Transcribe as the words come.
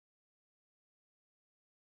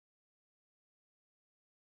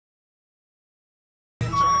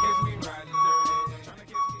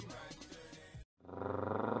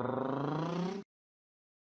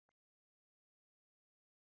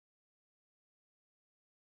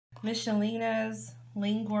Michelina's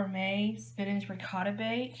Lean Gourmet Spinach Ricotta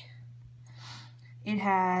Bake. It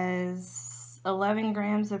has 11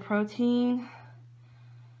 grams of protein.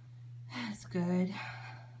 That's good.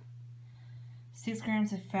 6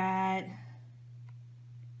 grams of fat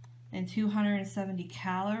and 270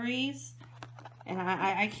 calories. And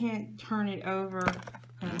I can't turn it over.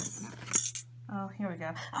 Oh, here we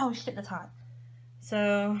go. Oh shit, that's hot.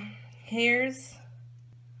 So here's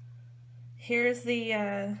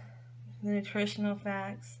the nutritional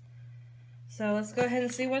facts. So let's go ahead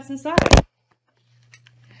and see what's inside.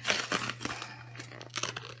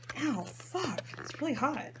 Ow, fuck. It's really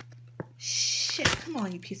hot. Shit, come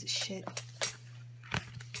on, you piece of shit.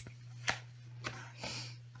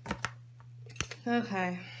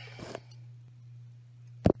 Okay.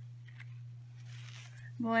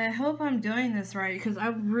 Boy, I hope I'm doing this right because I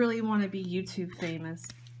really want to be YouTube famous.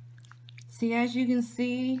 See, as you can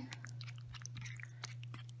see,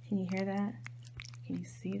 can you hear that? Can you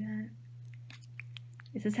see that?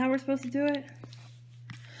 Is this how we're supposed to do it?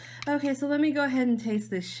 Okay, so let me go ahead and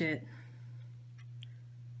taste this shit.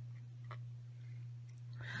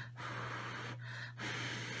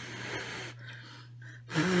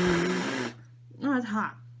 Oh, it's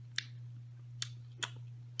hot.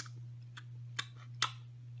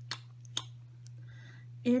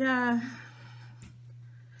 It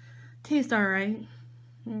tastes alright.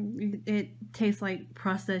 It tastes like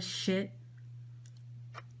processed shit.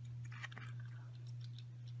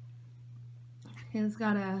 It's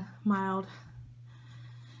got a mild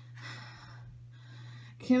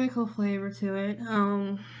chemical flavor to it.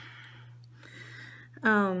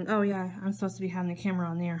 Oh yeah, I'm supposed to be having the camera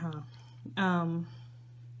on there, huh?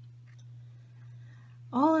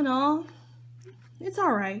 All in all, it's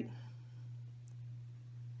alright.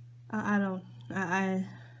 I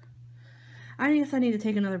guess I need to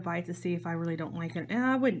take another bite to see if I really don't like it. And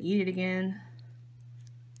I wouldn't eat it again.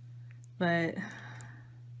 But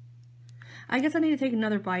I guess I need to take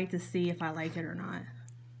another bite to see if I like it or not.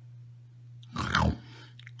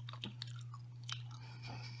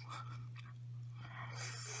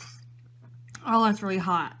 Oh, that's really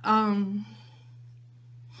hot.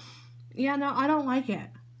 Yeah, no, I don't like it.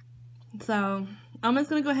 So, I'm just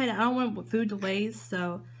gonna go ahead. I don't want food to waste,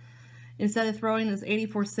 so instead of throwing this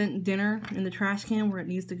 84-cent dinner in the trash can where it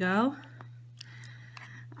needs to go,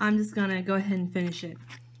 I'm just gonna go ahead and finish it.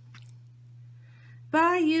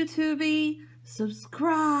 Bye, YouTube.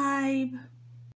 Subscribe.